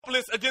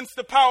helpless against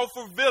the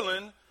powerful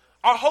villain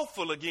are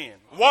hopeful again.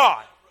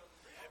 Why?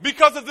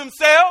 Because of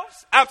themselves?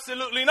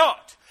 Absolutely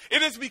not.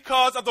 It is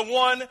because of the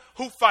one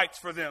who fights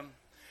for them.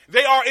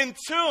 They are in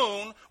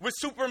tune with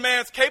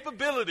Superman's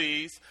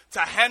capabilities to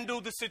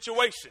handle the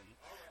situation.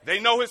 They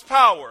know his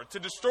power to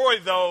destroy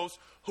those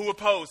who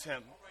oppose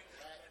him.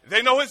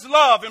 They know his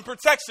love and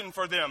protection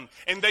for them,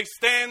 and they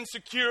stand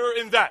secure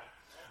in that.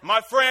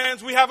 My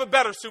friends, we have a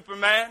better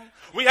Superman.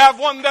 We have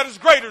one that is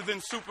greater than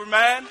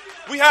Superman.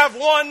 We have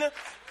one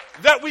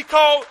that we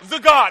call the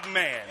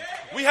God-man.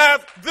 We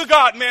have the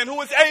God-man who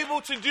is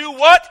able to do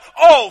what?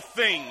 All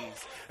things.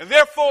 And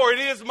therefore, it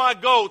is my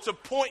goal to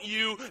point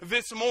you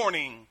this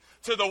morning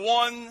to the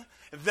one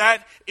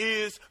that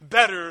is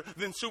better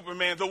than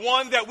Superman. The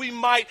one that we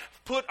might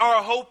put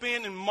our hope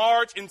in and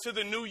march into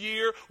the new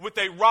year with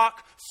a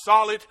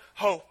rock-solid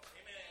hope.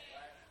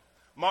 Amen.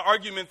 My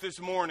argument this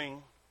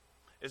morning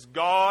is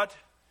God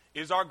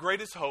is our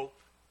greatest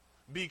hope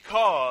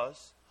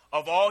because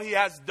of all he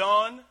has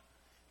done,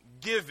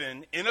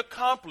 given, and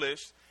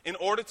accomplished in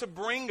order to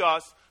bring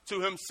us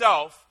to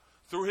himself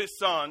through his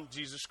Son,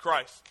 Jesus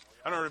Christ.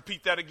 I'm going to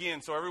repeat that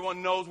again so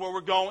everyone knows where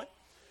we're going.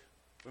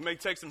 We may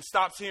take some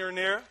stops here and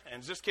there,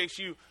 and just in case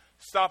you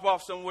stop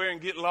off somewhere and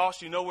get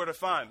lost, you know where to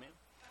find me.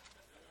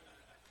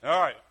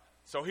 All right,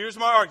 so here's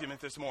my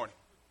argument this morning.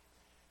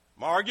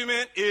 My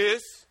argument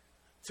is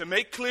to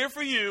make clear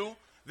for you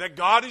that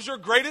God is your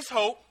greatest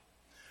hope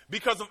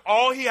because of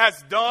all he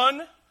has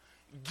done,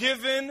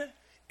 given,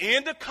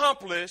 and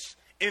accomplished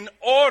in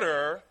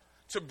order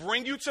to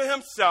bring you to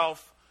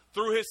himself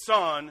through his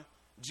Son,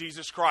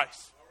 Jesus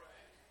Christ.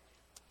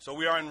 So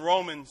we are in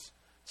Romans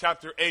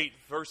chapter 8,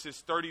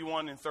 verses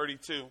 31 and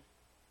 32.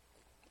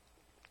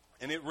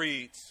 And it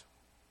reads,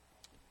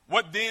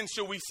 "What then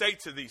shall we say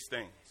to these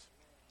things?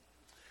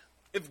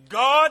 If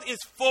God is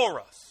for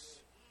us,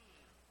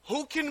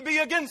 who can be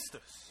against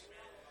us?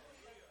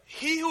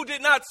 He who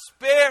did not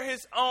spare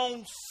his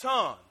own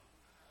Son,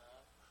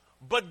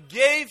 but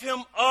gave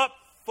him up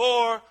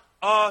for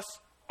us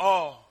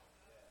all,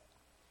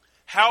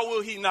 how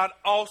will he not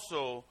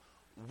also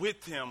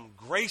with him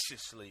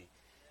graciously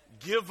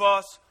give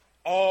us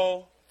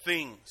all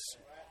things?"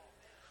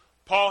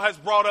 Paul has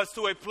brought us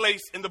to a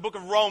place in the book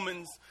of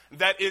Romans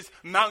that is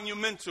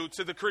monumental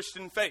to the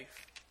Christian faith.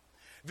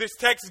 This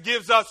text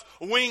gives us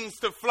wings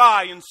to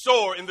fly and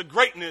soar in the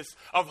greatness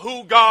of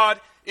who God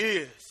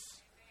is.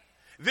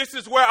 This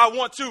is where I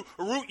want to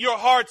root your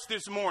hearts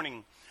this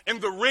morning, in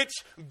the rich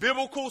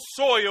biblical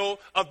soil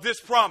of this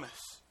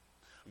promise.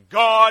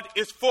 God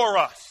is for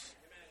us.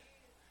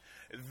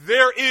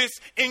 There is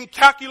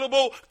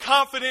incalculable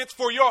confidence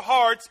for your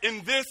hearts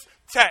in this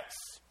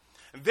text.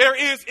 There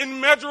is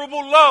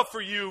immeasurable love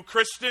for you,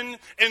 Christian,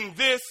 in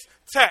this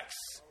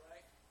text.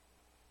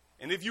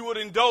 And if you would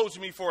indulge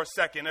me for a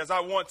second, as I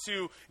want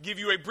to give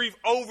you a brief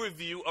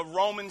overview of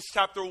Romans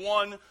chapter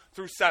 1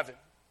 through 7.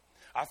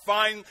 I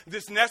find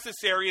this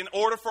necessary in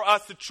order for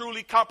us to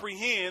truly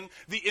comprehend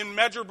the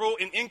immeasurable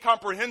and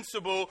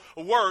incomprehensible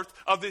worth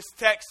of this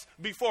text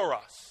before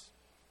us.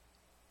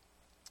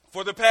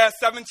 For the past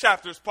 7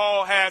 chapters,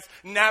 Paul has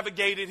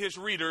navigated his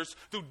readers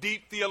through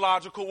deep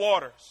theological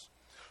waters.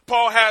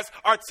 Paul has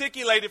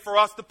articulated for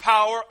us the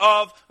power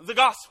of the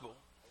gospel.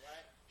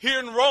 Here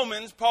in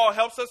Romans, Paul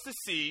helps us to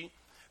see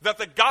that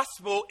the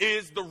gospel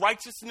is the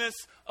righteousness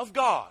of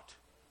God.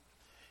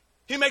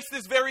 He makes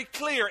this very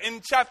clear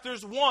in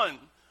chapters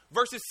 1,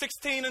 verses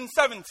 16 and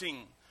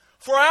 17.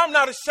 "For I am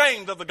not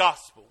ashamed of the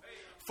gospel,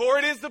 for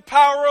it is the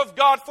power of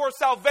God for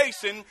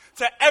salvation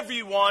to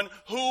everyone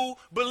who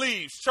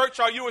believes." Church,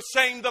 are you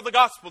ashamed of the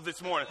gospel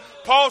this morning?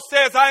 Paul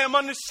says, I am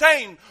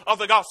unashamed of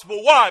the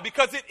gospel. Why?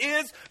 Because it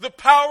is the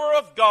power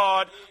of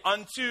God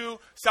unto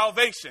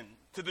salvation,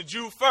 to the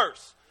Jew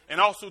first, and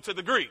also to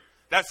the Greek.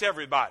 That's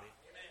everybody.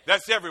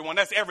 That's everyone.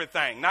 That's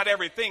everything. Not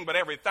everything, but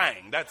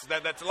everything. That's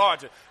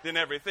larger than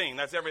everything.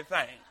 That's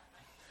everything.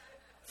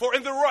 For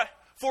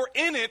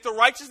in it, the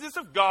righteousness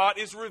of God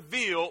is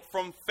revealed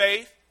from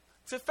faith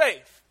to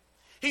faith.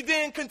 He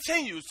then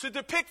continues to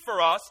depict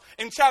for us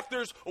in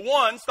chapters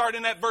 1,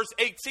 starting at verse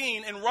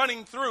 18 and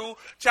running through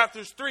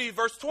chapters 3,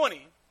 verse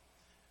 20.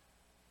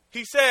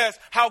 He says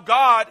how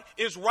God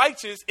is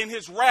righteous in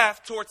his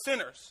wrath towards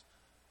sinners.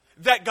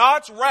 That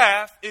God's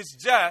wrath is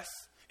just,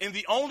 and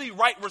the only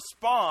right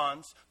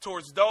response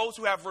towards those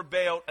who have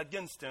rebelled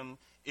against him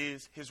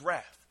is his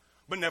wrath.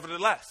 But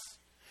nevertheless,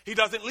 he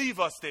doesn't leave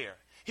us there.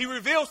 He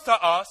reveals to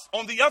us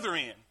on the other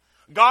end,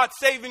 God's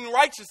saving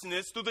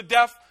righteousness through the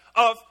death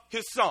of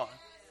his Son.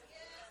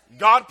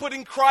 God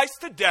putting Christ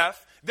to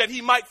death that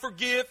he might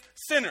forgive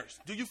sinners.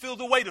 Do you feel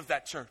the weight of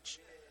that, church?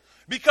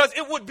 Because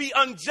it would be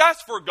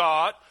unjust for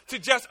God to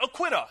just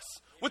acquit us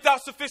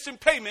without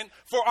sufficient payment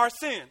for our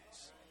sins.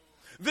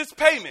 This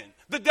payment,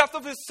 the death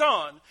of his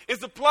Son,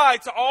 is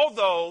applied to all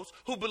those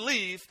who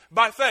believe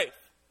by faith.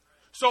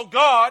 So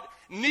God,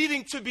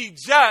 needing to be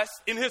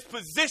just in his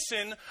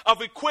position of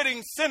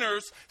acquitting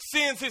sinners,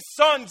 sends his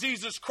Son,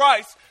 Jesus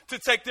Christ, to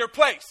take their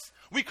place.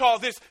 We call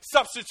this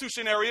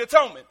substitutionary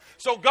atonement.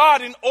 So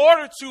God, in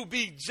order to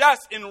be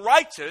just and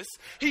righteous,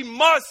 he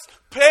must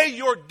pay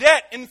your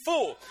debt in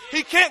full.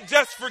 He can't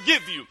just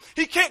forgive you.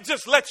 He can't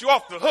just let you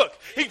off the hook.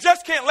 He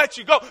just can't let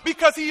you go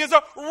because he is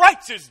a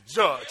righteous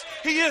judge.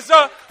 He is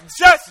a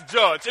just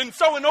judge. And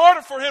so in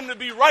order for him to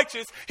be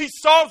righteous, he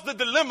solves the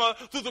dilemma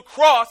through the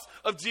cross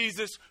of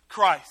Jesus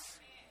Christ.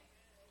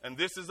 And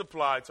this is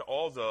applied to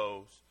all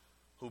those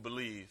who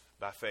believe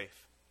by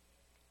faith.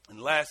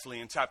 And lastly,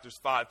 in chapters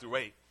 5 through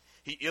 8,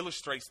 he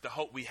illustrates the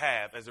hope we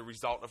have as a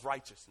result of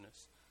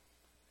righteousness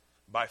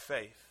by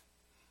faith.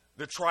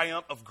 The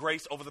triumph of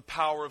grace over the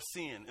power of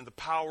sin and the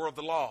power of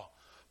the law.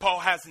 Paul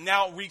has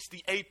now reached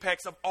the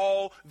apex of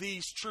all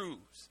these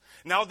truths.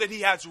 Now that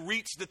he has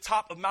reached the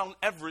top of Mount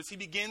Everest, he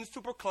begins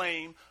to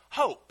proclaim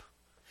hope.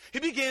 He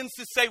begins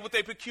to say with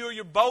a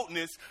peculiar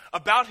boldness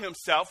about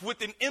himself,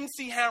 with an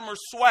MC Hammer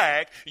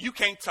swag, you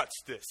can't touch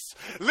this.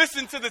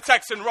 Listen to the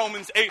text in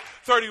Romans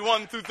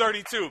 8:31 through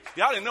 32.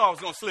 Y'all didn't know I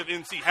was going to slip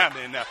MC Hammer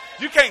in there.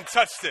 You can't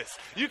touch this.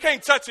 You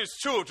can't touch his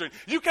children.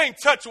 You can't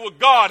touch what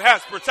God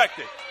has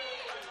protected.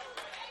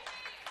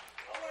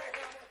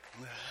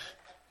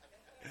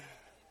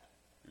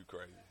 You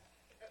crazy.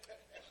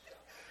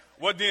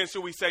 What then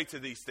should we say to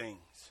these things?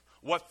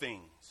 What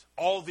things?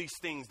 All these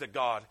things that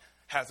God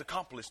has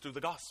accomplished through the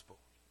gospel.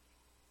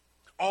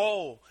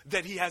 All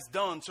that he has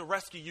done to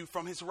rescue you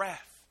from his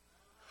wrath.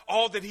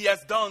 All that he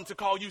has done to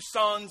call you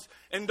sons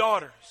and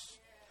daughters.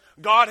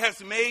 God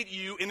has made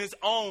you in his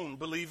own,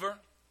 believer.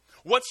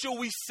 What shall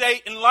we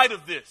say in light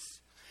of this?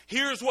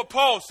 Here's what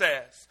Paul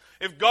says.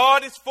 If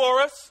God is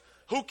for us,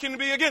 who can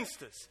be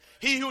against us?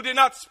 He who did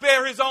not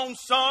spare his own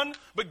son,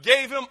 but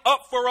gave him up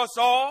for us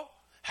all,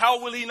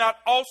 how will he not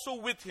also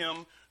with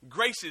him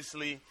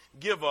graciously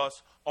give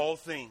us all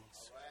things?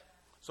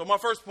 So my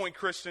first point,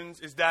 Christians,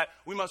 is that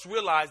we must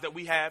realize that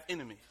we have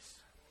enemies.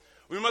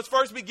 We must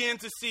first begin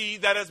to see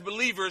that as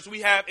believers,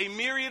 we have a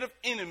myriad of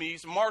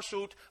enemies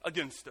marshaled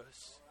against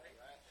us.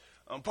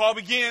 Paul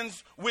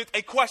begins with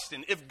a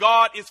question. If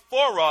God is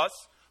for us,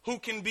 who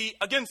can be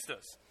against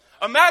us?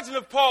 Imagine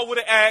if Paul would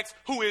have asked,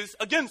 who is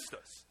against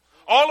us?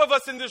 All of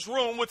us in this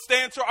room would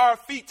stand to our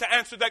feet to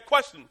answer that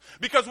question,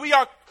 because we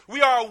are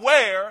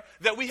aware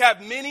that we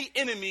have many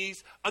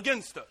enemies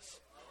against us.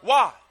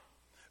 Why?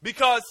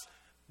 Because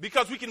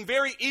we can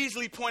very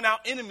easily point out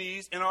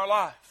enemies in our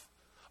life.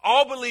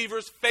 All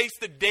believers face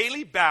the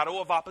daily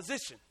battle of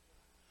opposition.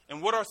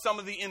 And what are some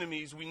of the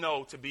enemies we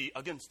know to be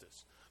against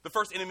us? The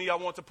first enemy I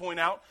want to point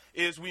out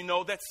is we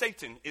know that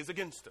Satan is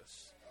against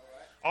us.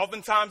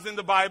 Oftentimes in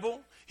the Bible,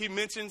 he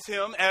mentions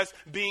him as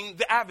being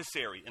the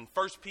adversary. In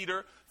 1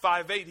 Peter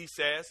 5:8, he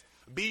says,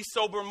 be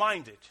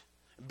sober-minded,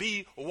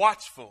 be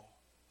watchful.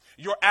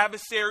 Your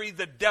adversary,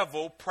 the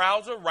devil,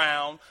 prowls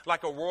around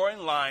like a roaring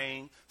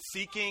lion,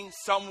 seeking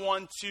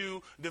someone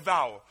to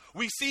devour.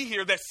 We see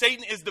here that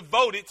Satan is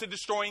devoted to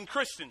destroying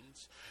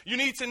Christians. You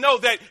need to know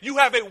that you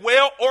have a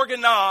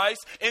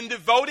well-organized and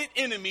devoted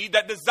enemy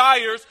that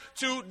desires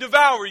to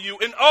devour you.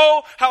 And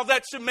oh, how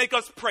that should make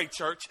us pray,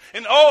 church.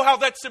 And oh, how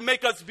that should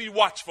make us be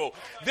watchful.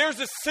 There's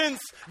a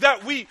sense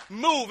that we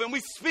move and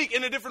we speak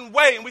in a different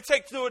way, and we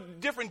take to a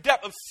different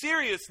depth of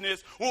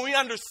seriousness when we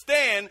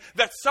understand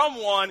that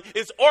someone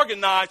is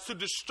organized to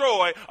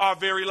destroy our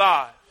very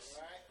lives.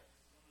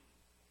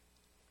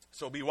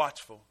 So be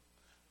watchful.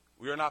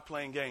 We are not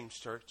playing games,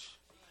 church.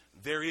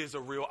 There is a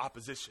real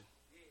opposition.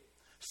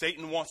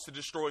 Satan wants to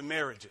destroy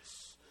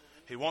marriages.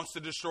 He wants to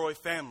destroy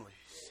families.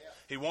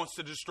 He wants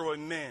to destroy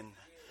men.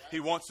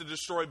 He wants to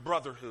destroy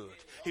brotherhood.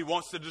 He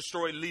wants to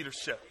destroy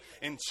leadership.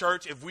 In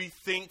church, if we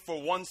think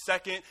for 1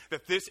 second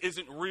that this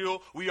isn't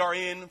real, we are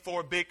in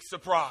for a big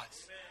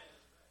surprise.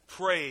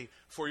 Pray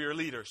for your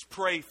leaders.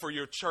 Pray for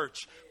your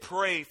church.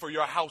 Pray for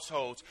your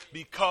households,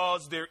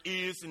 because there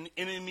is an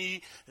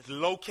enemy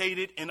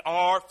located in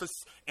our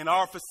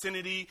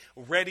vicinity,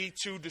 ready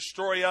to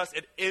destroy us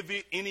at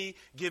any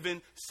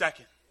given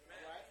second.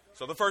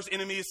 So the first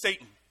enemy is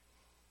Satan.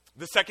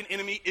 The second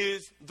enemy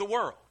is the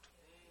world.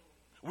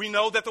 We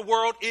know that the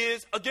world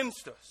is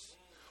against us.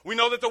 We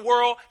know that the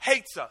world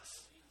hates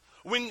us.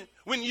 When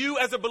you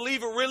as a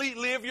believer really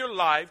live your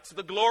life to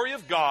the glory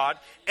of God,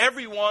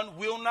 everyone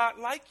will not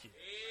like you.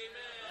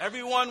 Amen.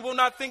 Everyone will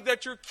not think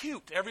that you're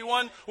cute.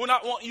 Everyone will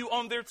not want you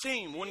on their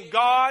team. When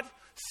God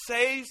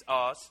saves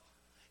us,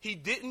 he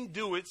didn't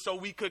do it so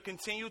we could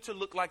continue to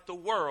look like the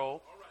world,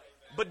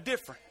 but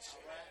different.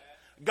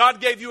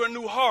 God gave you a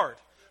new heart,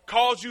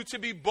 caused you to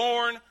be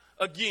born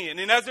again.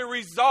 And as a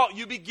result,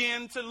 you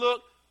begin to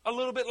look a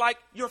little bit like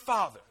your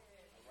Father.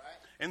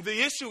 And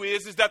the issue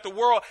is that the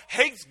world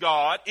hates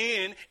God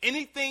in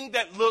anything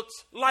that looks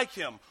like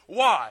him.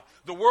 Why?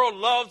 The world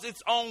loves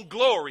its own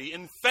glory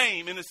and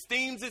fame and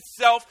esteems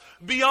itself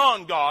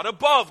beyond God,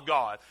 above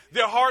God.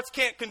 Their hearts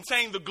can't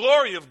contain the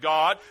glory of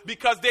God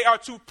because they are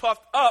too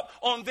puffed up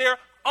on their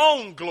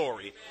own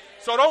glory.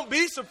 So don't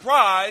be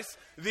surprised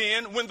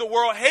then when the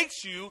world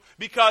hates you,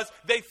 because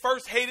they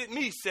first hated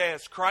me,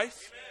 says Christ.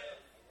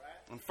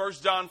 In 1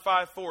 John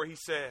 5:4, he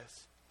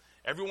says,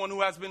 everyone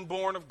who has been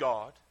born of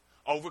God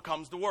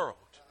overcomes the world.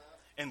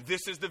 And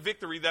this is the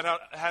victory that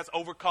has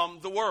overcome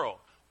the world,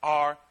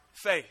 our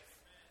faith.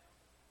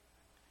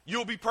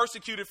 You'll be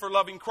persecuted for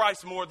loving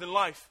Christ more than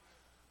life,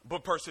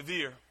 but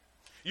persevere.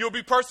 You'll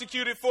be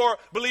persecuted for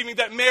believing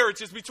that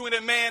marriage is between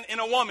a man and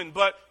a woman,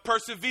 but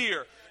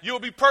persevere. You'll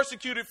be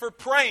persecuted for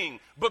praying,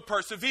 but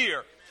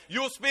persevere.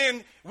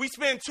 We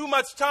spend too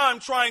much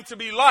time trying to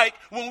be like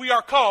when we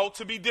are called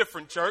to be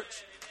different,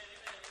 church.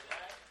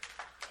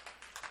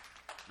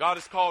 God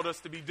has called us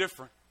to be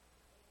different.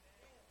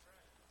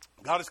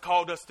 God has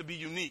called us to be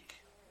unique.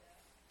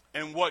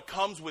 And what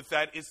comes with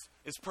that is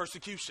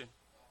persecution.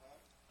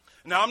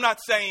 Now, I'm not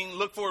saying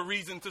look for a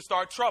reason to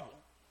start trouble.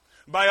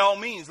 By all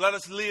means, let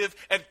us live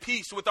at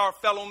peace with our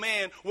fellow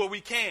man where we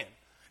can.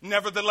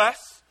 Nevertheless,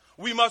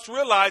 we must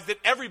realize that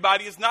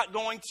everybody is not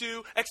going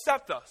to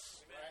accept us.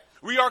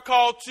 We are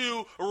called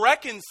to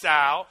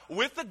reconcile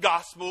with the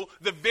gospel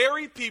the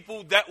very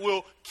people that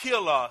will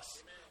kill us,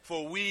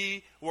 for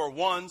we were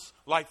once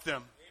like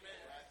them.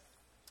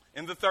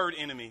 And the third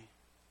enemy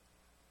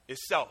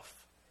is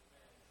self.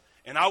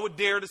 And I would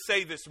dare to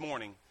say this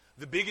morning,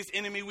 the biggest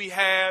enemy we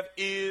have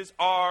is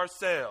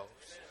ourselves.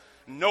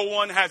 No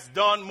one has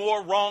done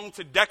more wrong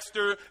to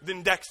Dexter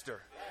than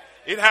Dexter.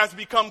 It has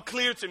become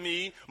clear to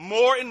me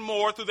more and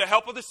more through the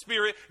help of the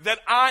Spirit that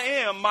I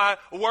am my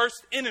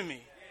worst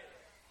enemy.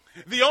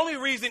 The only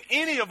reason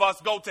any of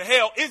us go to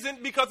hell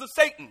isn't because of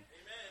Satan,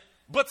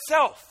 but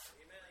self.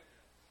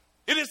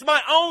 It is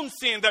my own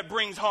sin that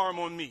brings harm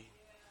on me.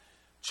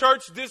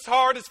 Church, this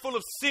heart is full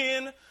of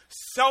sin,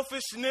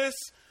 selfishness,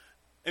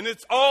 and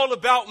it's all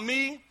about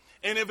me.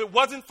 And if it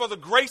wasn't for the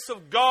grace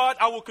of God,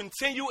 I will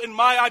continue in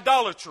my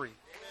idolatry.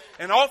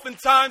 And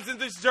oftentimes in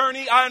this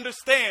journey, I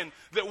understand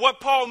that what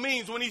Paul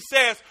means when he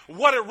says,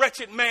 what a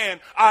wretched man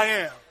I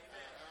am.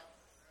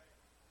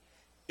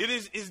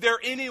 Is there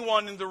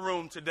anyone in the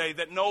room today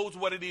that knows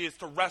what it is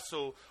to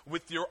wrestle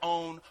with your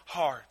own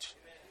heart?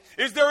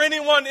 Is there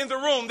anyone in the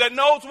room that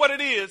knows what it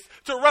is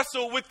to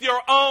wrestle with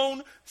your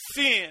own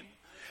sin?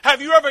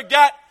 Have you ever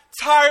got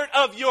tired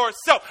of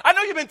yourself? I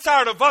know you've been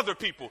tired of other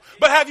people,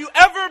 but have you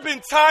ever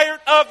been tired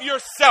of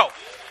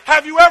yourself?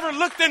 Have you ever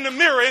looked in the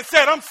mirror and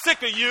said, I'm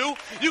sick of you.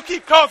 You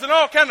keep causing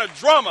all kind of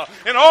drama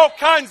and all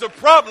kinds of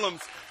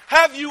problems.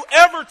 Have you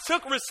ever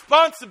took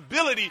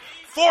responsibility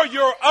for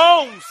your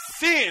own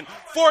sin,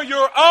 for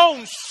your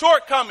own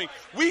shortcoming?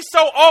 We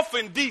so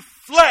often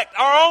deflect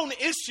our own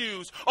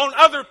issues on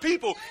other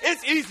people.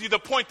 It's easy to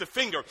point the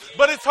finger,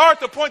 but it's hard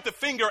to point the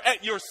finger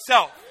at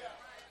yourself.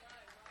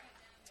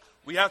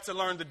 We have to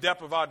learn the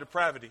depth of our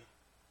depravity.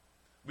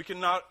 We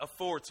cannot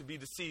afford to be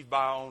deceived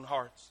by our own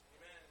hearts.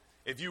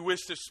 If you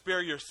wish to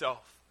spare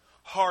yourself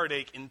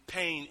heartache and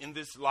pain in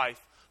this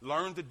life,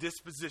 learn the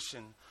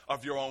disposition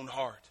of your own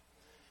heart.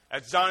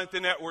 As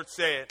Jonathan Edwards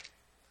said,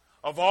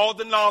 of all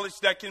the knowledge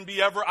that can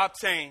be ever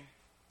obtained,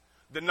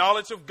 the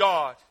knowledge of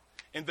God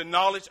and the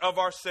knowledge of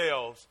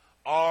ourselves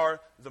are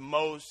the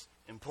most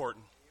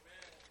important.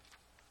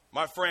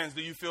 My friends,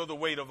 do you feel the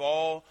weight of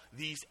all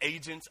these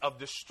agents of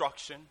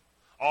destruction,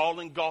 all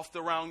engulfed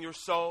around your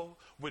soul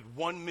with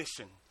one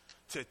mission,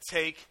 to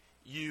take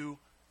you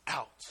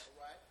out?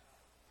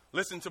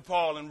 Listen to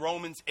Paul in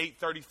Romans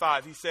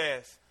 8:35. He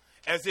says,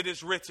 as it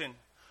is written,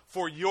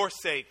 for your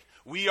sake,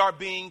 we are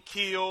being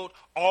killed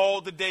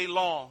all the day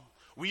long.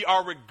 We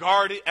are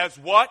regarded as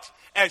what?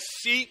 As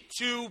sheep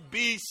to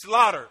be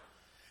slaughtered.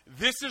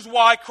 This is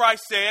why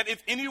Christ said,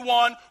 if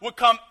anyone would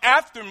come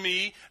after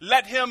me,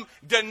 let him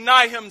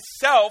deny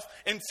himself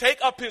and take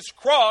up his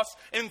cross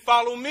and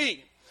follow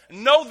me.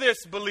 Know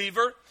this,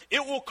 believer,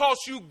 it will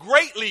cost you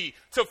greatly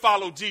to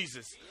follow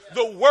Jesus.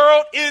 The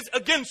world is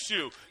against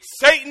you.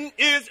 Satan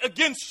is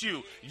against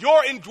you.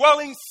 Your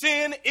indwelling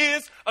sin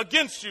is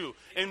against you.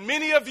 And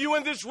many of you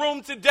in this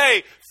room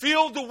today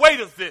feel the weight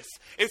of this.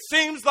 It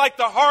seems like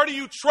the harder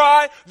you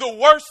try, the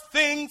worse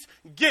things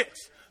get.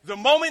 The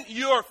moment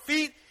your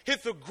feet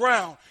hit the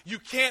ground, you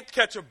can't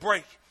catch a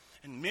break.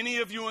 And many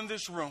of you in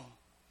this room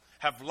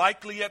have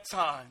likely at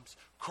times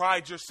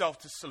cried yourself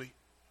to sleep.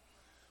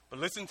 But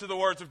listen to the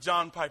words of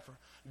John Piper.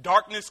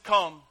 Darkness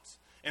comes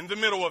in the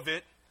middle of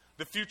it.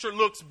 The future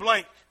looks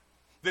blank.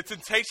 The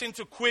temptation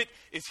to quit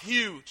is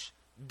huge.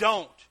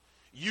 Don't.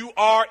 You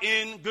are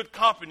in good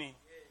company.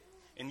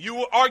 And you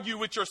will argue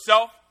with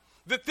yourself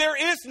that there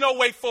is no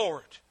way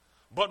forward.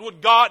 But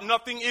with God,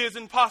 nothing is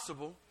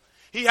impossible.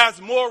 He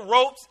has more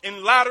ropes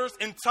and ladders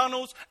and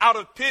tunnels out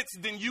of pits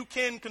than you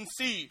can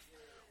conceive.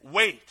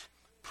 Wait.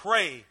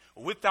 Pray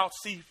without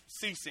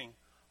ceasing.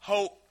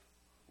 Hope.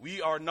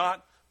 We are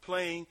not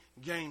playing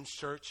games,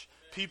 church.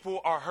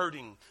 People are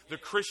hurting. The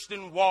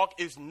Christian walk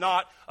is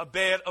not a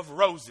bed of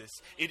roses.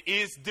 It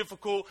is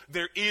difficult.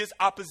 There is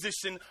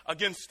opposition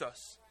against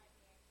us.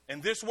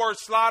 And this word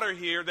slaughter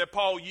here that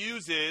Paul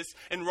uses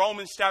in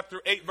Romans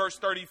chapter 8, verse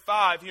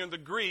 35 here in the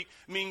Greek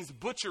means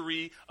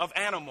butchery of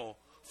animal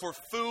for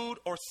food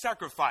or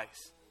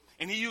sacrifice.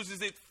 And he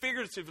uses it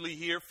figuratively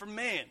here for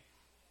man.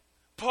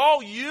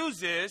 Paul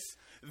uses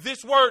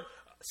this word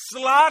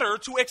slaughter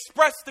to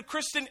express the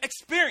Christian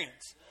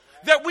experience.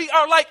 that we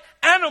are like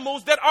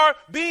animals that are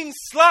being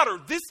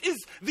slaughtered. This is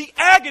the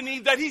agony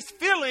that he's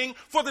feeling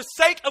for the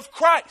sake of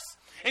Christ.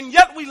 And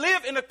yet we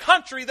live in a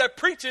country that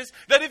preaches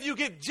that if you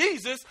get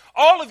Jesus,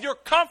 all of your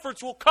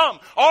comforts will come.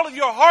 All of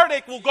your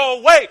heartache will go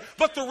away.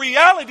 But the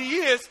reality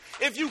is,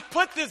 if you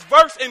put this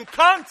verse in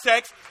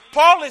context,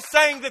 Paul is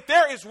saying that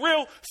there is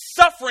real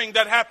suffering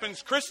that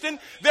happens, Christian.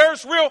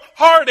 There's real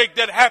heartache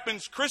that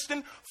happens,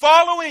 Christian.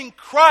 Following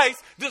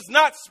Christ does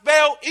not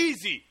spell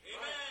easy.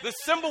 Amen. The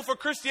symbol for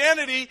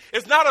Christianity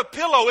is not a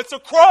pillow, it's a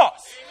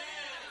cross.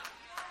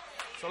 Amen.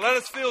 So let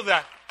us feel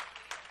that.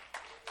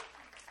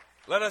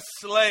 Let us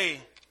slay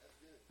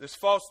this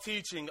false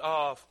teaching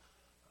of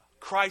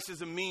Christ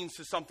is a means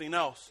to something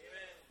else.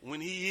 Amen.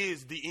 When he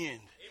is the end.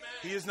 Amen.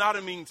 He is not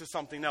a means to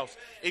something else.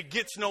 It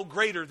gets no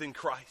greater than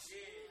Christ.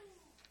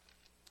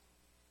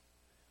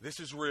 This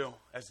is real.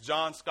 As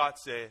John Scott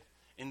said,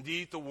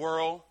 indeed the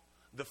world,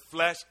 the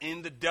flesh,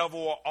 and the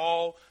devil are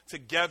all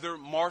together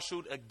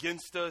marshaled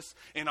against us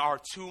and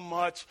are too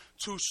much,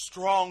 too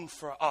strong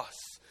for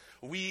us.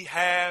 We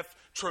have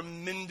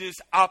tremendous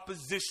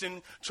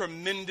opposition,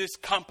 tremendous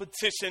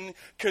competition,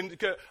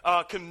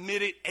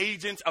 committed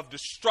agents of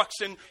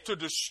destruction to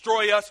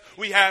destroy us.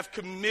 We have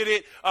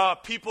committed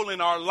people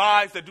in our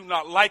lives that do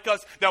not like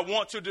us, that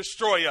want to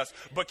destroy us.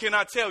 But can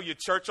I tell you,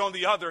 church, on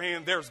the other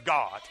hand, there's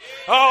God.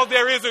 Oh,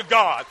 there is a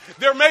God.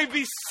 There may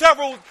be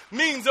several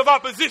means of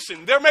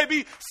opposition. There may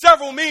be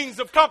several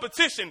means of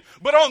competition.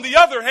 But on the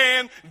other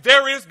hand,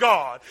 there is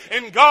God.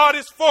 And God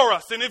is for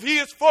us. And if he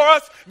is for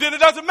us, then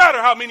it doesn't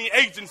matter how many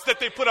agents that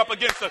they put up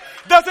against us.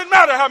 Doesn't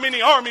matter how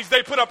many armies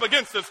they put up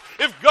against us.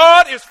 If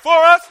God is for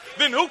us,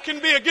 then who can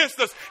be against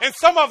us? And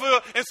some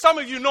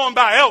of you know him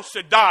by El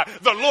Shaddai,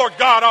 the Lord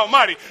God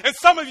Almighty. And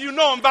some of you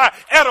know him by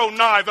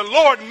Adonai, the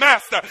Lord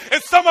Master.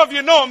 And some of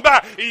you know him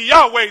by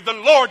Yahweh, the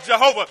Lord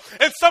Jehovah.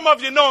 And some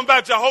of you know him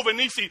by Jehovah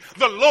Nissi.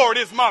 The Lord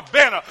is my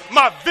banner,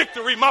 my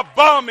victory, my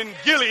balm in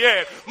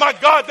Gilead. My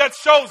God that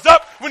shows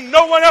up when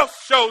no one else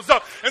shows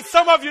up. And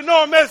some of you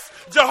know him as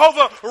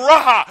Jehovah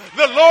Raha.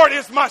 The Lord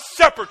is my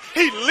shepherd.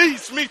 He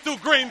leads me through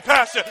green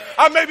pasture.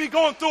 I may be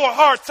going through a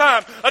hard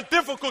time, a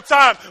difficult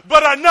time,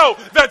 but I know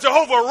that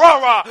Jehovah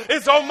Raha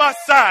is on my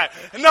side.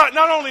 And not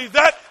only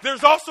that,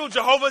 there's also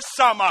Jehovah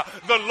Shammah.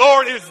 The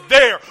Lord is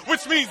there,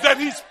 which means that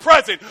he's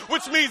present,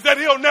 which means that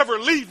he'll never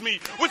leave me,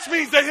 which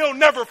means that he'll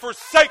never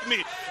forsake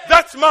me.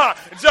 That's my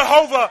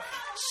Jehovah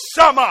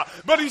Shammah.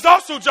 But he's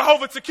also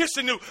Jehovah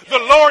Tekishanu. The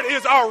Lord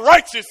is our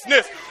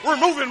righteousness,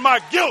 removing my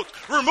guilt,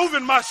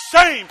 removing my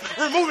shame,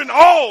 removing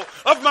all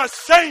of my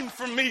shame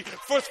from me.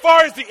 For as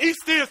far as the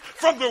east is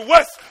from the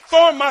west,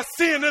 throwing my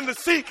sin in the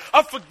sea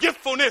of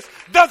forgetfulness.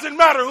 Doesn't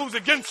matter who's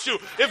against you.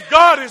 If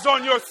God is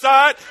on your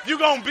side, you're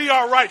going to be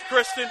all right,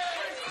 Christian.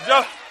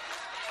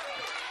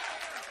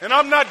 And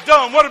I'm not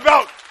done. What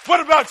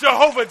about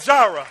Jehovah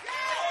Jireh?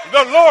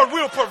 The Lord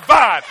will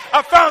provide.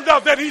 I found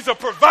out that he's a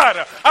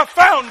provider. I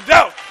found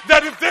out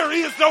that if there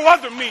is no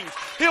other means,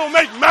 he'll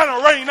make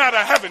manna rain out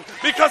of heaven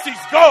because he's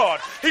God,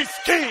 he's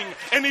King,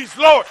 and he's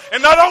Lord.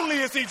 And not only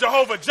is he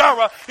Jehovah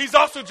Jireh, he's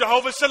also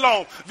Jehovah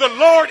Shalom. The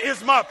Lord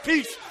is my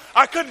peace.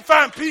 I couldn't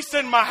find peace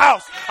in my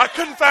house. I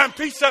couldn't find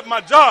peace at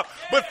my job.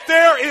 But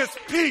there is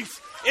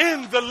peace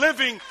in the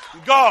living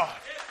God.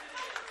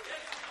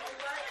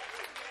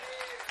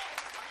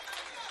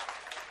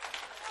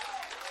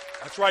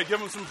 That's right. Give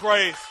him some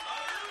praise.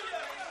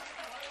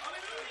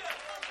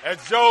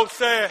 As Job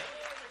said,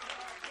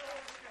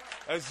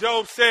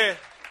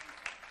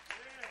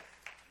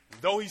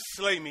 though he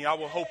slay me, I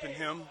will hope in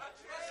him.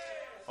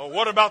 Or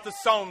what about the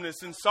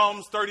psalmist in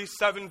Psalms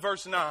 37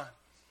 verse 9?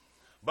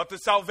 But the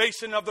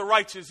salvation of the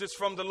righteous is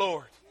from the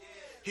Lord.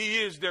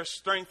 He is their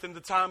strength in the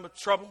time of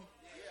trouble.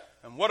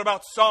 And what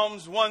about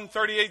Psalms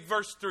 138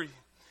 verse 3?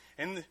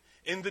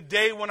 In the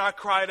day when I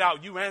cried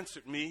out, you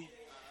answered me.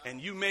 And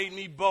you made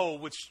me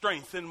bold with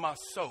strength in my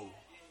soul.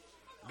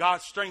 God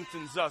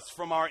strengthens us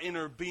from our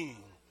inner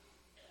being.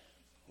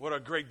 What a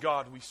great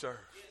God we serve.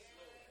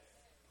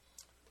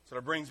 So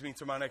that brings me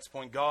to my next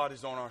point. God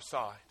is on our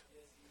side.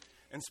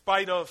 In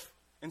spite of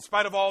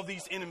all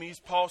these enemies,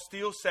 Paul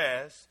still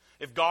says,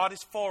 if God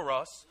is for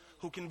us,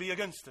 who can be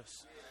against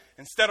us?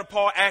 Instead of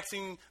Paul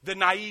asking the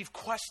naive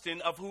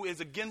question of who is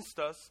against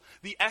us,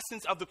 the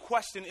essence of the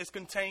question is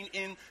contained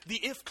in the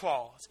if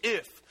clause.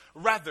 If,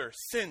 rather,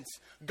 since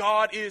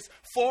God is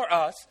for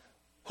us,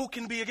 who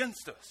can be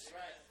against us?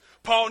 Right.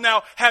 Paul,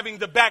 now having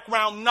the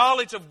background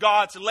knowledge of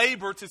God's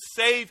labor to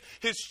save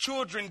his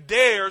children,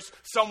 dares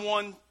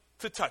someone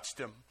to touch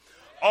them.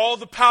 All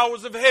the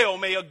powers of hell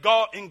may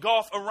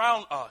engulf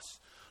around us,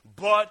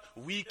 but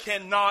we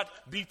cannot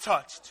be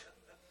touched.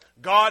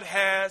 God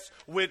has,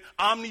 with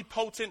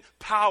omnipotent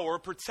power,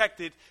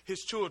 protected his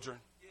children.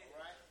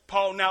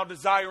 Paul, now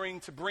desiring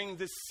to bring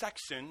this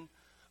section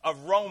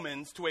of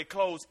Romans to a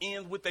close,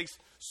 end with a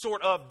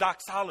sort of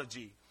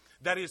doxology,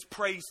 that is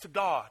praise to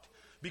God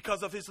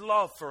because of his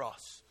love for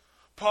us.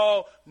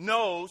 Paul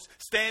knows,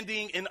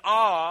 standing in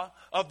awe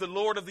of the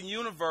Lord of the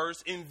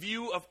universe in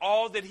view of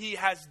all that he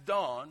has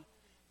done,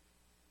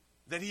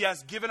 that he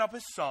has given up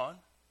his son,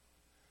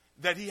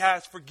 that he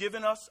has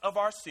forgiven us of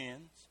our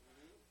sins,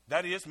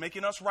 that is,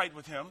 making us right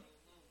with him.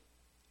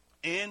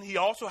 And he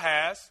also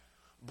has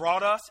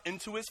brought us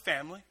into his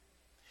family.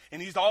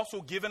 And he's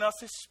also given us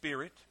his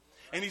spirit.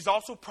 And he's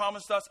also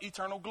promised us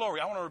eternal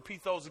glory. I want to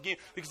repeat those again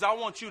because I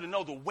want you to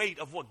know the weight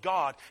of what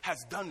God has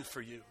done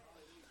for you.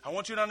 I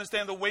want you to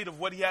understand the weight of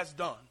what he has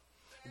done.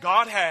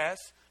 God has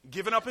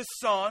given up his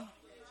son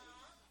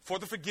for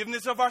the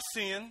forgiveness of our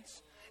sins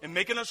and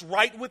making us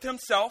right with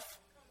himself.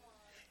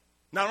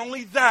 Not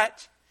only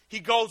that, he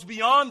goes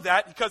beyond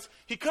that because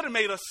he could have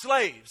made us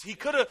slaves. He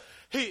could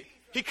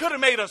have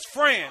made us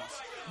friends,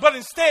 but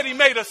instead he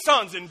made us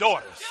sons and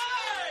daughters.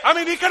 I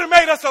mean, he could have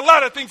made us a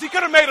lot of things. He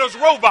could have made us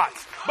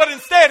robots, but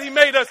instead he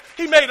made us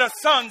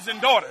sons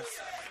and daughters.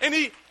 And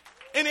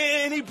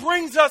he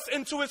brings us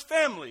into his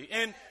family.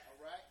 And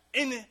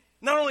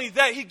not only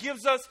that, he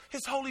gives us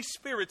his Holy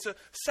Spirit to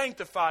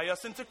sanctify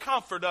us and to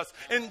comfort us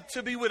and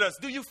to be with us.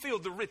 Do you feel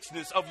the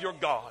richness of your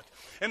God?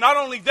 And not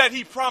only that,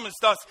 he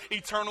promised us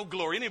eternal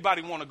glory.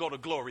 Anybody want to go to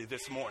glory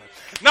this morning?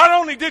 Not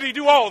only did he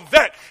do all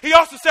that, he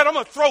also said, I'm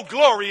going to throw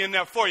glory in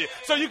there for you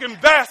so you can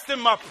bask in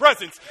my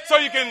presence, so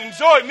you can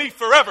enjoy me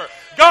forever.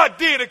 God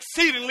did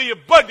exceedingly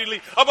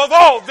abundantly above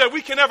all that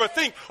we can ever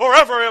think or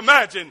ever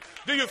imagine.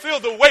 Do you feel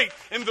the weight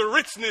and the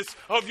richness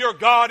of your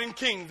God and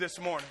King this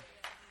morning?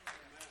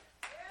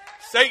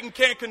 Satan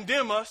can't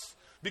condemn us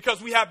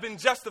because we have been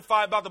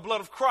justified by the blood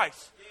of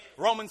Christ.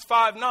 Romans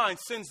 5:9,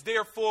 since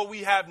therefore we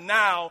have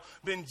now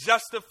been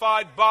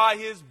justified by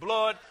his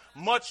blood,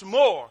 much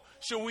more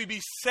shall we be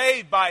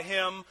saved by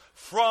him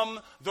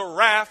from the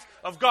wrath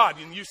of God.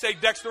 And you say,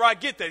 Dexter, I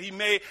get that. He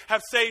may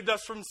have saved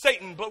us from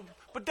Satan,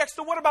 but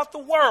Dexter, what about the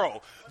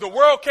world? The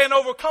world can't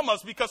overcome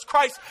us because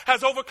Christ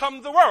has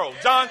overcome the world.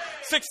 John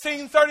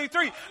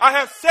 16:33, I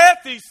have said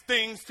these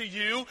things to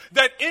you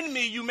that in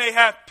me you may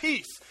have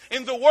peace.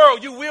 In the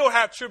world you will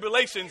have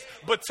tribulations,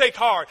 but take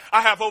heart,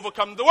 I have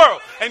overcome the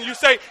world. And you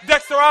say,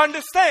 Dexter, I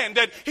understand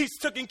that he's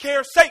taking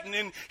care of Satan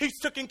and he's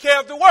taking care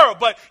of the world.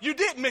 But you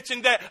did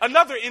mention that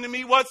another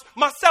enemy was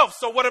myself.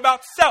 So what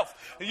about self?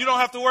 You don't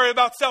have to worry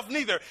about self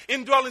neither.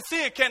 Indwelling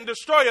sin can't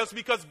destroy us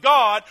because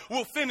God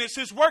will finish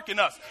his work in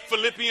us.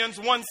 Philippians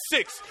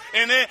 1:6.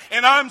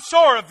 And I'm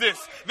sure of this,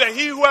 that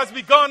he who has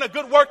begun a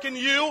good work in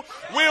you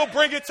will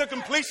bring it to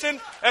completion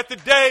at the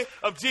day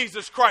of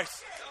Jesus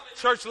Christ.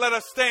 Church, let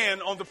us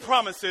stand on the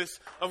promises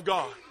of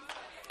God.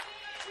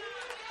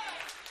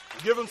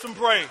 Give him some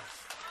praise.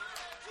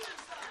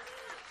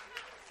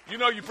 You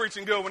know you're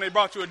preaching good when they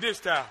brought you a dish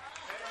towel.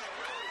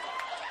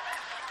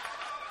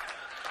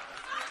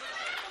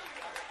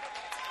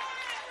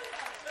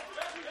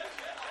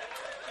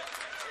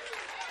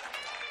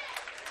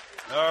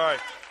 All right.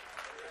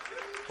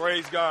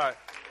 Praise God.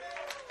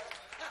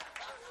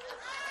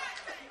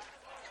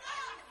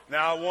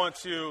 Now I want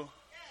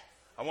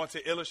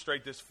to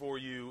illustrate this for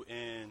you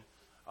in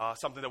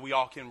something that we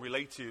all can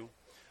relate to,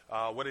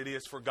 what it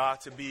is for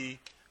God to be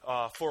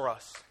for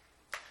us.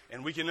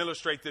 And we can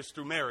illustrate this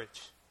through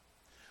marriage.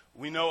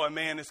 We know a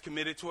man is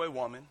committed to a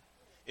woman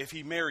if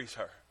he marries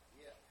her.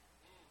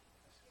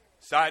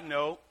 Side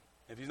note,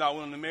 if he's not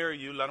willing to marry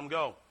you, let him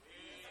go.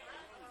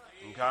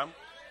 Okay? I'm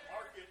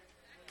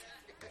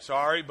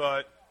sorry,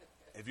 but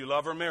if you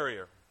love her, marry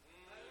her.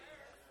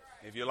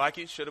 If you like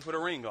it, should have put a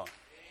ring on.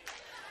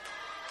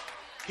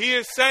 He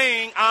is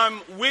saying, I'm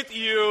with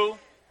you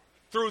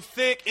through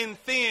thick and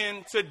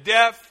thin to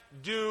death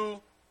do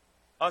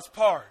us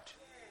part.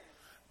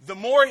 The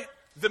more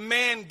the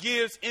man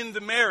gives in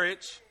the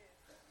marriage,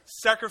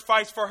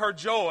 sacrifice for her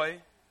joy,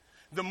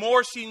 the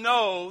more she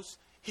knows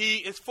he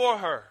is for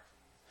her,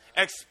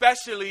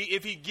 especially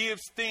if he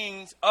gives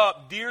things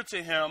up dear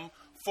to him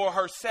for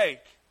her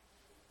sake.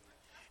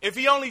 If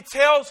he only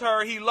tells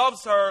her he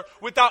loves her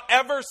without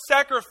ever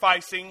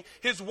sacrificing,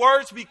 his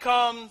words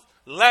become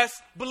less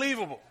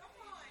believable.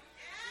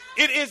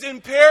 It is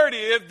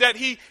imperative that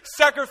he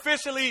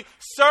sacrificially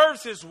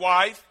serves his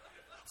wife.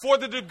 For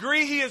the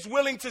degree he is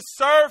willing to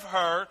serve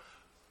her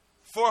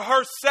for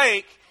her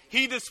sake,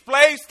 he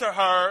displays to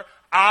her,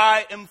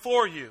 I am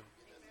for you.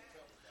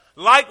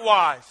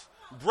 Likewise,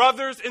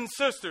 brothers and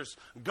sisters,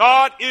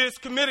 God is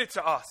committed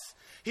to us.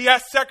 He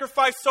has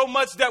sacrificed so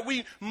much that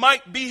we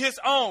might be his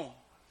own.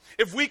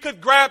 If we could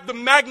grab the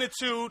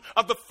magnitude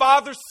of the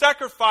Father's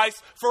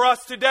sacrifice for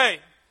us today,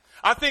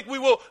 I think we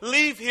will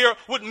leave here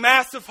with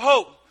massive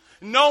hope,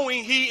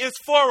 knowing he is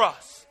for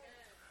us.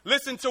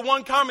 Listen to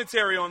one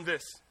commentary on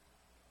this.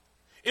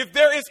 If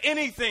there is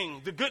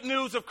anything the good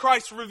news of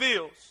Christ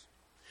reveals,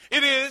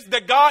 it is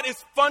that God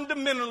is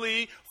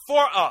fundamentally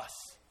for us.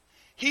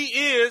 He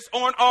is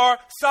on our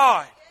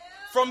side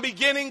from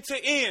beginning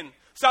to end.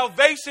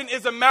 Salvation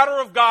is a matter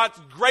of God's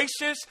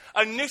gracious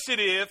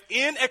initiative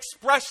in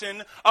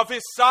expression of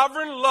his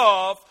sovereign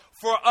love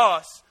for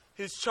us,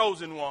 his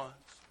chosen ones.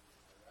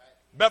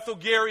 Bethel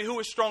Gary, who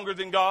is stronger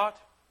than God?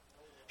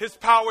 His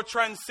power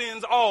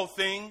transcends all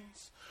things.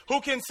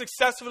 Who can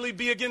successfully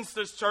be against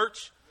this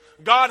church?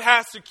 God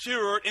has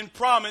secured and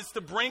promised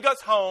to bring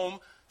us home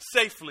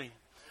safely.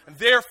 And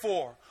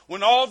therefore,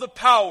 When all the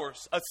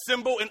powers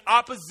assemble in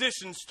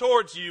oppositions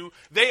towards you,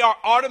 they are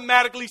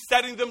automatically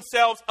setting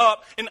themselves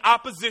up in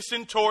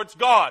opposition towards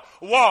God.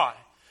 Why?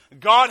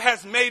 God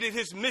has made it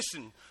his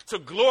mission to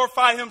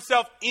glorify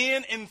himself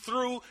in and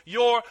through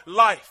your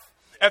life.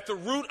 At the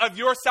root of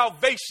your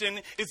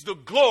salvation is the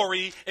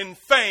glory and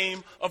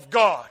fame of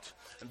God.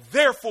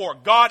 Therefore,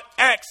 God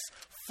acts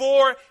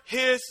for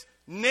his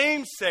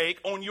namesake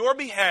on your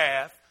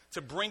behalf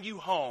to bring you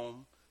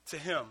home to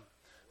him.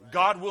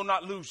 God will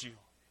not lose you.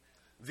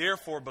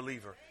 Therefore,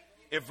 believer,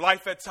 if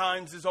life at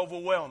times is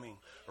overwhelming,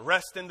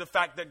 rest in the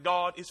fact that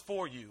God is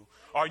for you.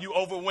 Are you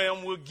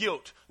overwhelmed with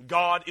guilt?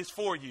 God is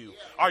for you.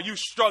 Are you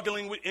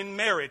struggling in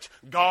marriage?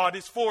 God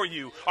is for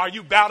you. Are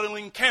you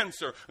battling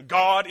cancer?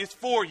 God is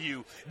for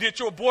you. Did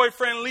your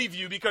boyfriend leave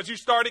you because you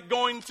started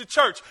going to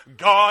church?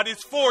 God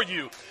is for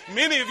you.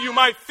 Many of you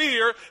might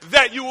fear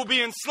that you will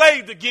be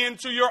enslaved again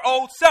to your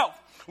old self.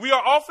 We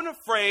are often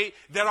afraid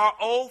that our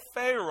old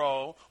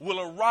Pharaoh will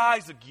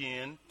arise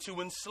again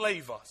to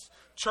enslave us.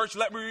 Church,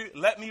 let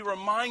me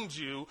remind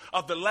you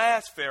of the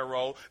last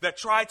Pharaoh that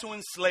tried to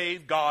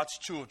enslave God's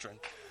children.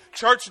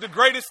 Church, the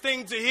greatest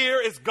thing to hear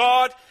is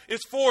God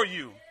is for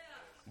you.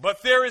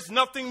 But there is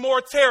nothing more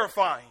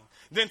terrifying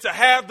than to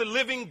have the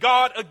living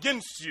God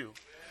against you.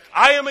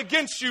 I am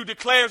against you,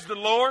 declares the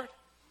Lord.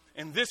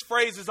 And this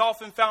phrase is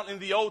often found in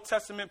the Old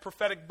Testament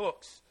prophetic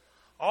books.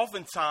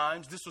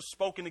 Oftentimes, this was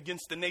spoken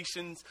against the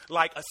nations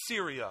like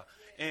Assyria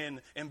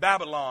and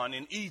Babylon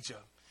and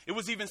Egypt. It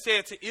was even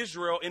said to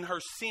Israel in her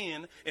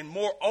sin, and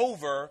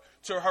moreover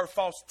to her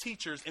false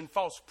teachers and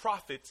false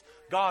prophets,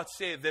 God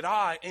said that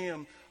I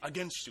am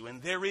against you.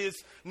 And there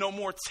is no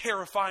more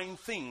terrifying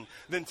thing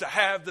than to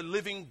have the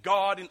living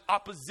God in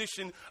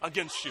opposition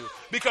against you.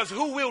 Because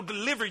who will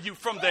deliver you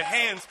from the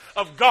hands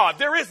of God?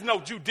 There is no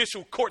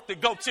judicial court to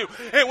go to.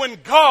 And when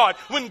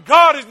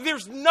God is,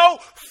 there's no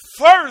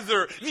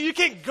further. You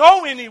can't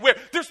go anywhere.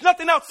 There's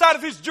nothing outside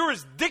of his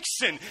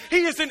jurisdiction.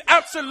 He is in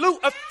absolute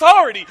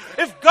authority.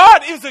 If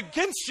God is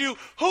against you,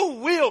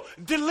 who will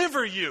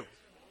deliver you?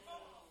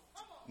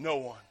 No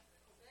one.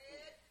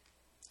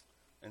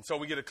 And so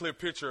we get a clear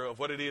picture of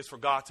what it is for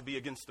God to be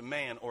against a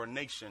man or a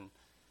nation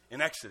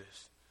in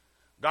Exodus.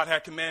 God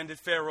had commanded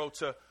Pharaoh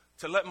to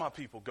let my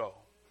people go.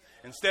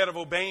 Instead of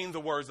obeying the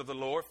words of the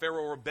Lord,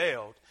 Pharaoh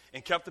rebelled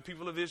and kept the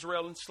people of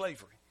Israel in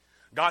slavery.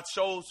 God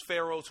shows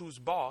Pharaoh who's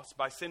boss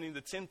by sending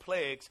the 10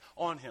 plagues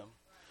on him.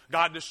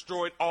 God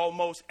destroyed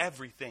almost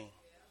everything.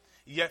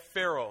 Yet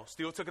Pharaoh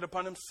still took it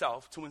upon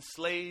himself to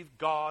enslave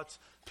God's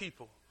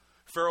people.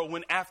 Pharaoh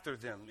went after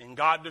them, and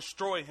God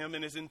destroyed him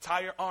and his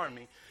entire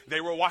army.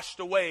 They were washed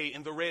away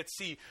in the Red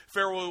Sea.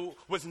 Pharaoh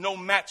was no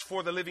match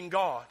for the living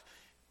God.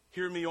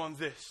 Hear me on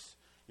this.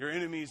 Your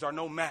enemies are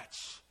no match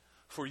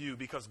for you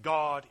because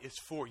God is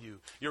for you.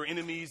 Your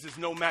enemies is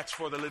no match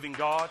for the living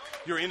God.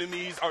 Your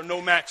enemies are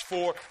no match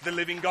for the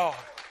living God.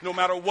 No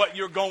matter what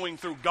you're going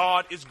through,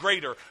 God is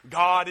greater.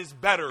 God is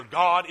better.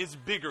 God is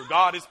bigger.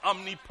 God is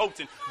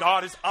omnipotent.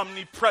 God is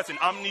omnipresent,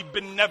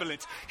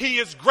 omnibenevolent. He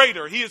is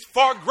greater. He is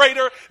far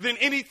greater than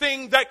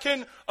anything that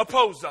can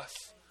oppose us.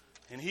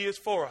 And he is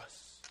for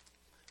us.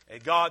 A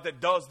God that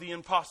does the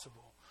impossible.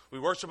 We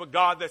worship a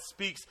God that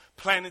speaks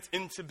planets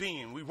into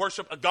being. We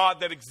worship a God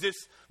that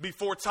exists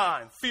before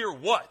time. Fear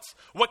what?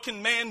 What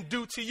can man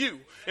do to you?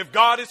 If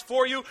God is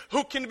for you,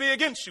 who can be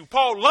against you?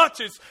 Paul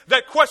launches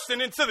that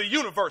question into the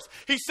universe.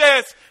 He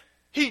says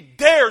he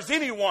dares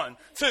anyone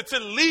to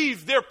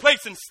leave their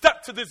place and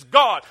step to this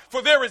God,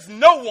 for there is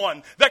no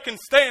one that can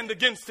stand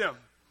against him.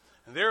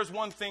 And there is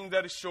one thing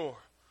that is sure.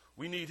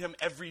 We need him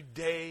every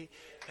day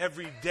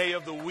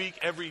of the week,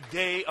 every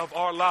day of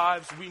our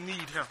lives. We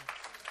need him.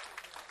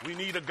 We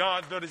need a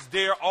God that is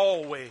there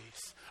always.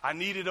 I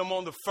needed him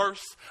on the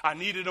first. I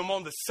needed him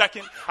on the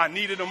second. I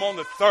needed him on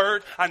the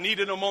third. I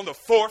needed him on the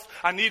fourth.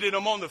 I needed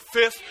him on the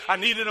fifth. I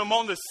needed him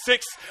on the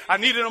sixth. I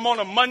needed him on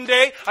a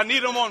Monday. I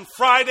need him on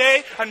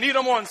Friday. I need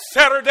him on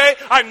Saturday.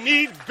 I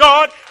need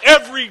God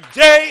every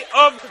day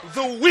of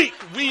the week.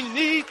 We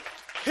need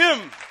him.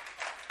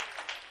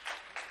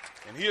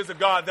 And he is a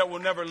God that will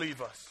never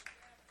leave us,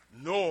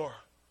 nor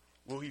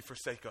will he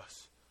forsake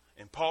us.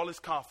 And Paul is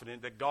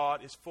confident that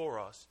God is for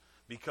us,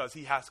 because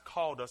he has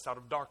called us out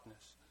of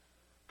darkness.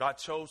 God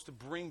chose to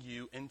bring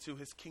you into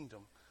his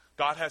kingdom.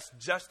 God has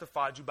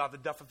justified you by the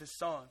death of his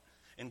son.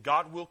 And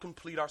God will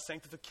complete our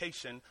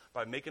sanctification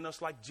by making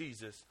us like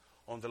Jesus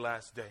on the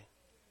last day.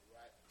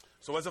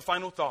 So as a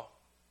final thought,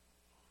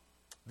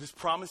 this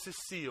promise is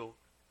sealed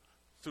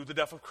through the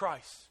death of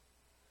Christ.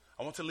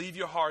 I want to leave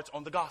your hearts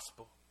on the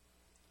gospel.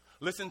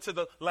 Listen to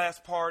the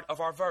last part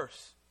of our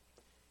verse.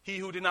 He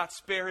who did not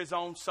spare his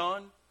own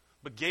son,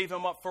 but gave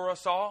him up for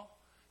us all,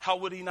 how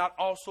would he not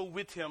also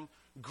with him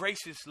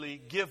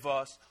graciously give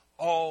us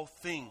all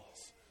things?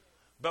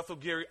 Bethel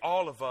Gary,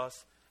 all of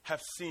us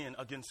have sinned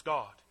against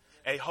God,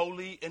 a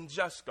holy and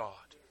just God.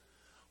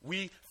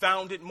 We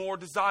found it more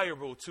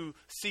desirable to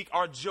seek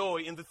our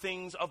joy in the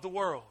things of the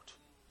world.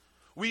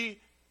 We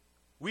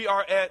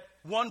are at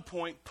one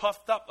point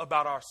puffed up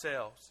about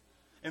ourselves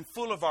and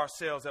full of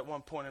ourselves at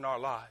one point in our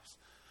lives.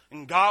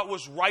 And God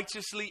was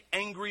righteously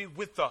angry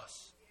with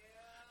us.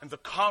 And the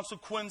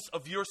consequence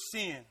of your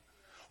sin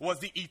was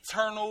the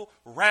eternal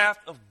wrath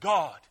of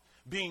God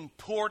being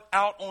poured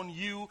out on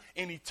you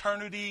in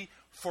eternity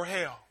for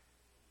hell,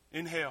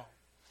 in hell.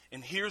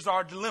 And here's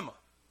our dilemma.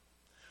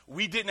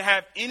 We didn't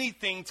have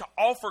anything to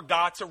offer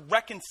God to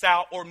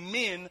reconcile or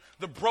mend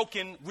the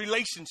broken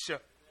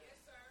relationship.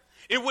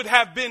 It would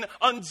have been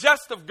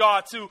unjust of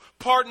God to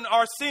pardon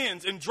our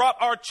sins and drop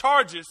our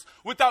charges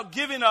without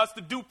giving us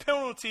the due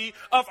penalty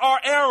of our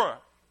error.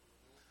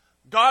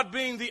 God,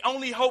 being the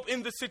only hope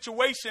in the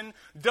situation,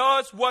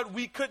 does what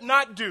we could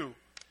not do.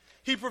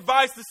 He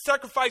provides the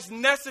sacrifice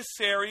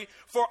necessary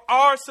for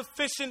our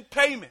sufficient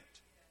payment.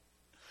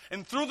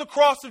 And through the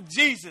cross of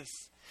Jesus,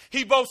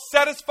 he both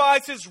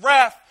satisfies his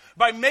wrath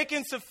by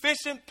making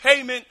sufficient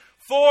payment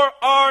for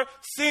our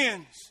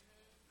sins,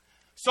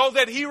 so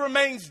that he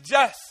remains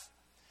just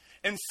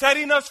and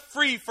setting us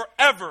free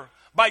forever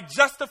by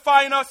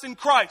justifying us in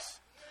Christ.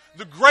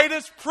 The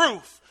greatest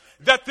proof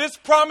that this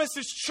promise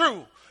is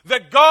true,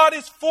 that God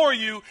is for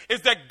you,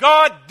 is that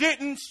God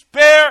didn't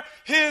spare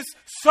his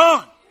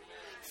son.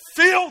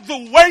 Feel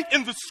the weight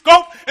and the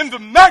scope and the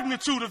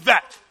magnitude of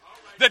that.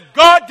 That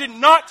God did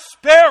not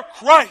spare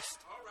Christ.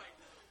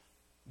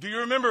 Do you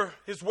remember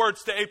his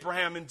words to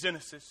Abraham in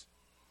Genesis?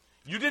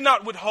 You did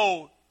not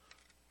withhold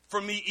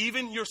from me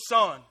even your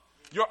son,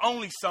 your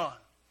only son.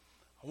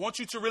 I want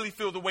you to really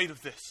feel the weight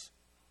of this.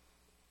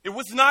 It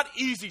was not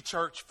easy,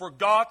 church, for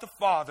God the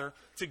Father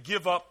to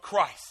give up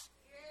Christ.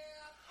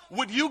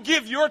 Would you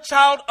give your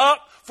child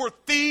up for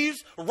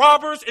thieves,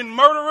 robbers, and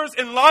murderers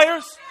and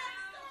liars?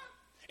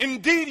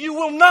 Indeed, you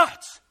will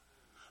not.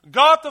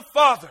 God the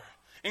Father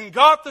and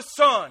God the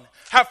Son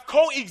have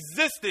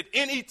coexisted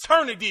in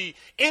eternity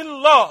in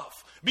love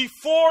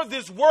before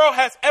this world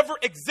has ever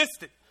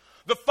existed.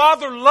 The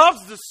Father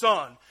loves the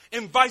Son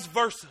and vice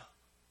versa.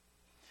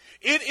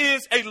 It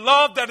is a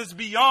love that is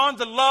beyond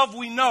the love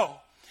we know.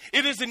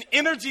 It is an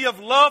energy of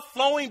love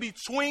flowing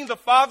between the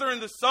Father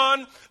and the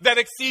Son that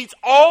exceeds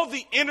all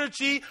the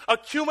energy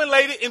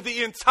accumulated in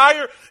the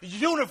entire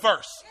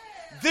universe.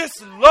 This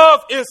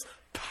love is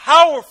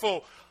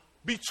powerful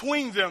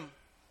between them.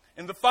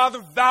 And the Father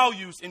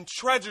values and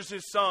treasures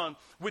his Son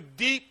with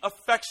deep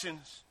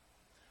affections.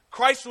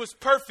 Christ was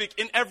perfect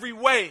in every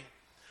way.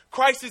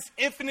 Christ is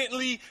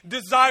infinitely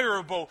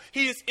desirable.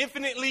 He is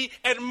infinitely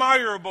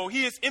admirable.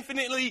 He is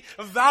infinitely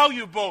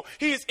valuable.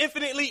 He is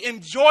infinitely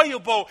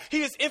enjoyable.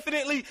 He is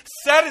infinitely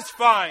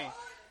satisfying.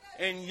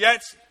 And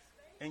yet,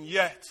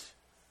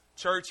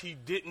 church, he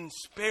didn't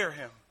spare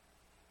him,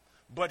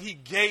 but he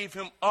gave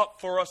him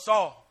up for us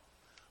all.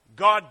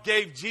 God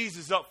gave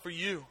Jesus up for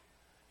you.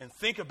 And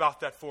think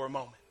about that for a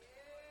moment.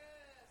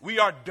 We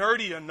are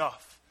dirty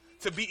enough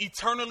to be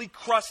eternally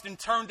crushed and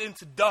turned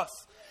into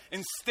dust.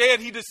 Instead,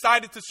 he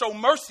decided to show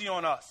mercy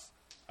on us.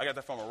 I got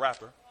that from a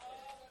rapper.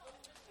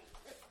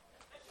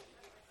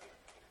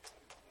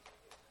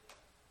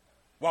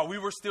 While we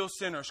were still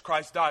sinners,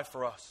 Christ died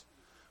for us.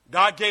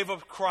 God gave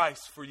up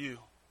Christ for you.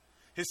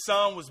 His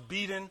son was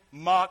beaten,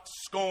 mocked,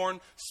 scorned,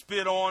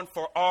 spit on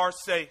for our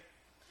sake.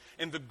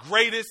 And the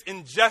greatest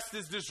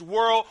injustice this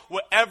world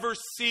will ever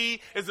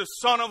see is the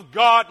Son of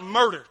God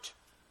murdered.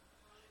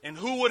 And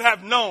who would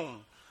have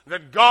known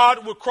that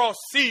God would cross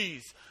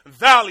seas,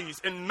 valleys,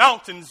 and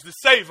mountains to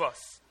save us?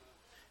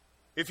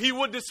 If he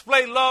would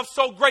display love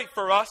so great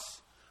for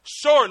us,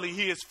 surely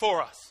he is for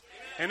us.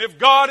 And if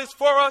God is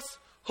for us,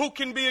 who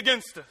can be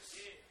against us?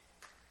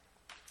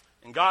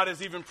 And God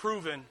has even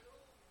proven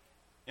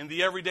in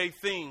the everyday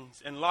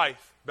things in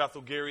life,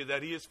 Bethel Gary,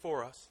 that he is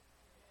for us.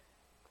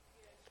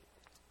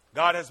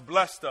 God has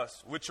blessed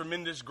us with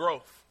tremendous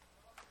growth.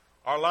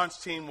 Our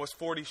launch team was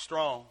 40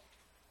 strong,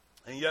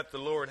 and yet the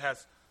Lord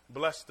has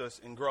blessed us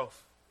in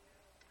growth.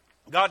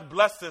 God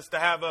blessed us to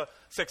have a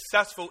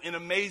successful and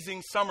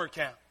amazing summer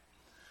camp.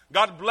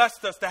 God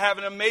blessed us to have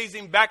an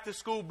amazing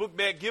back-to-school book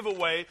bag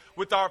giveaway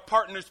with our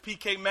partners,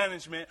 PK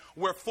Management,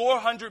 where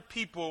 400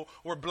 people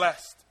were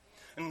blessed.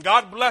 And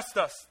God blessed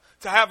us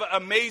to have an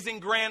amazing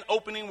grand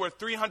opening where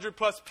 300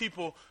 plus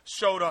people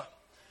showed up.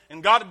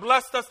 And God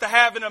blessed us to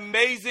have an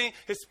amazing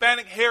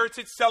Hispanic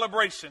heritage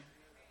celebration.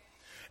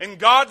 And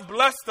God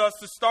blessed us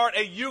to start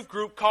a youth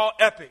group called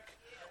Epic,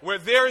 where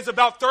there is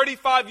about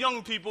 35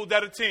 young people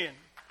that attend.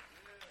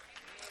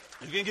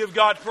 You can give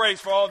God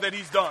praise for all that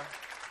he's done.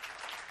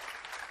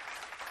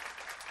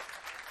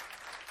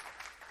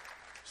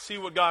 See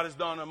what God has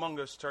done among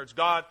us, church.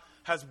 God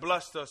has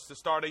blessed us to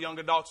start a young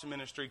adults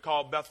ministry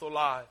called Bethel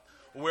Live,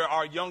 where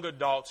our young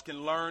adults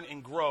can learn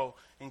and grow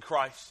in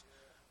Christ.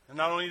 And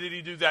not only did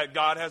he do that,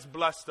 God has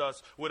blessed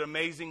us with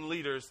amazing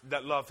leaders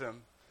that love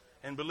him.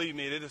 And believe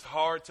me, it is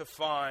hard to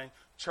find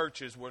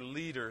churches where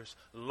leaders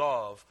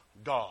love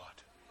God.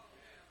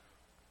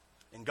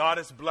 And God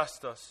has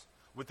blessed us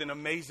with an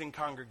amazing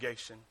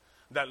congregation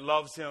that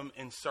loves him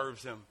and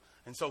serves him.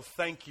 And so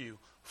thank you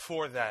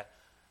for that.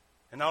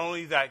 And not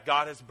only that,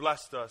 God has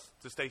blessed us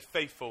to stay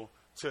faithful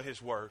to his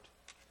word.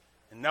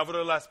 And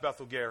nevertheless,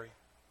 Bethel Gary,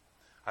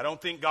 I don't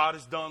think God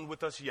is done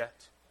with us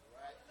yet.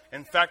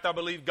 In fact, I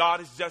believe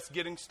God is just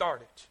getting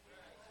started.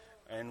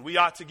 And we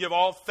ought to give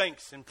all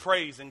thanks and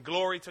praise and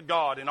glory to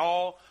God in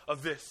all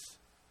of this.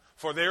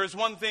 For there is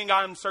one thing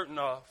I am certain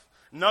of.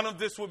 None of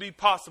this would be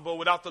possible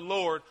without the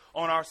Lord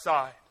on our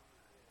side.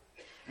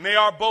 May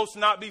our boast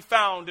not be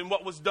found in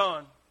what was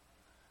done,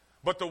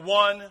 but the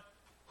one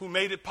who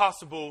made it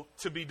possible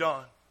to be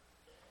done.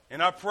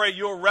 And I pray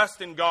you'll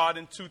rest in God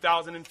in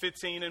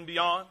 2015 and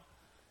beyond,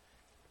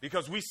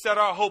 because we set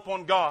our hope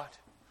on God.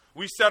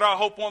 We set our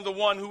hope on the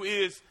one who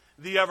is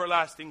the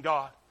everlasting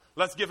God.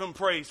 Let's give him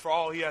praise for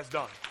all he has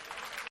done.